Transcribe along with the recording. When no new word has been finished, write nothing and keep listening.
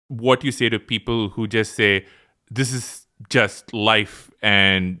what you say to people who just say, this is just life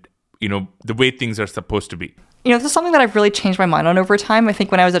and, the way things are supposed to be? This is something that I've really changed my mind on over time. I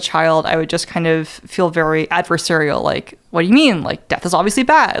think when I was a child, I would just kind of feel very adversarial. Like, what do you mean? Like, death is obviously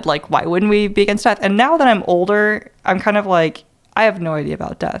bad. Like, why wouldn't we be against death? And now that I'm older, I'm kind of like, I have no idea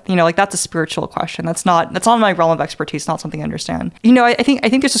about death. Like, that's a spiritual question. That's not my realm of expertise, not something I understand. I think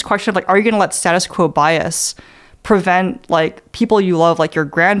there's this question of like, are you going to let status quo bias prevent like people you love, like your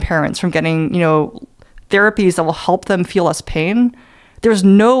grandparents, from getting, therapies that will help them feel less pain? There's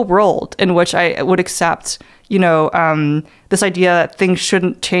no world in which I would accept, this idea that things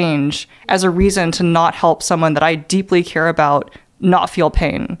shouldn't change as a reason to not help someone that I deeply care about not feel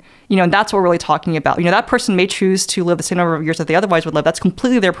pain. And that's what we're really talking about. That person may choose to live the same number of years that they otherwise would live. That's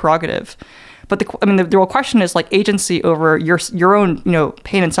completely their prerogative. But the real question is like agency over your own,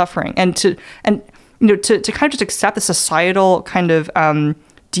 pain and suffering, and to kind of just accept the societal kind of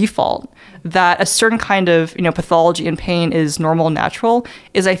default that a certain kind of pathology and pain is normal and natural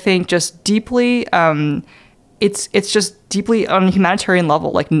is, I think, just deeply it's just deeply on a humanitarian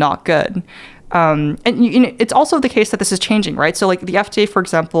level like not good. And it's also the case that this is changing, right? So like the FDA, for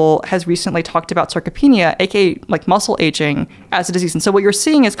example, has recently talked about sarcopenia, aka like muscle aging, as a disease. And so what you're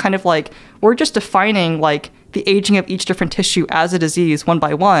seeing is kind of like we're just defining like the aging of each different tissue as a disease one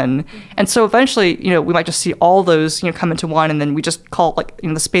by one. And so eventually, we might just see all those, come into one, and then we just call it like,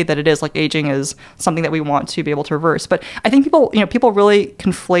 the spade that it is, like aging is something that we want to be able to reverse. But I think people really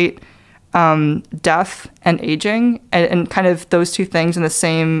conflate death and aging and kind of those two things in the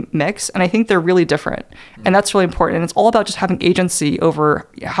same mix. And I think they're really different. And that's really important. And it's all about just having agency over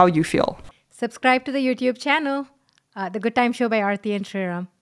how you feel. Subscribe to the YouTube channel, The Good Time Show by Aarthi and Sriram.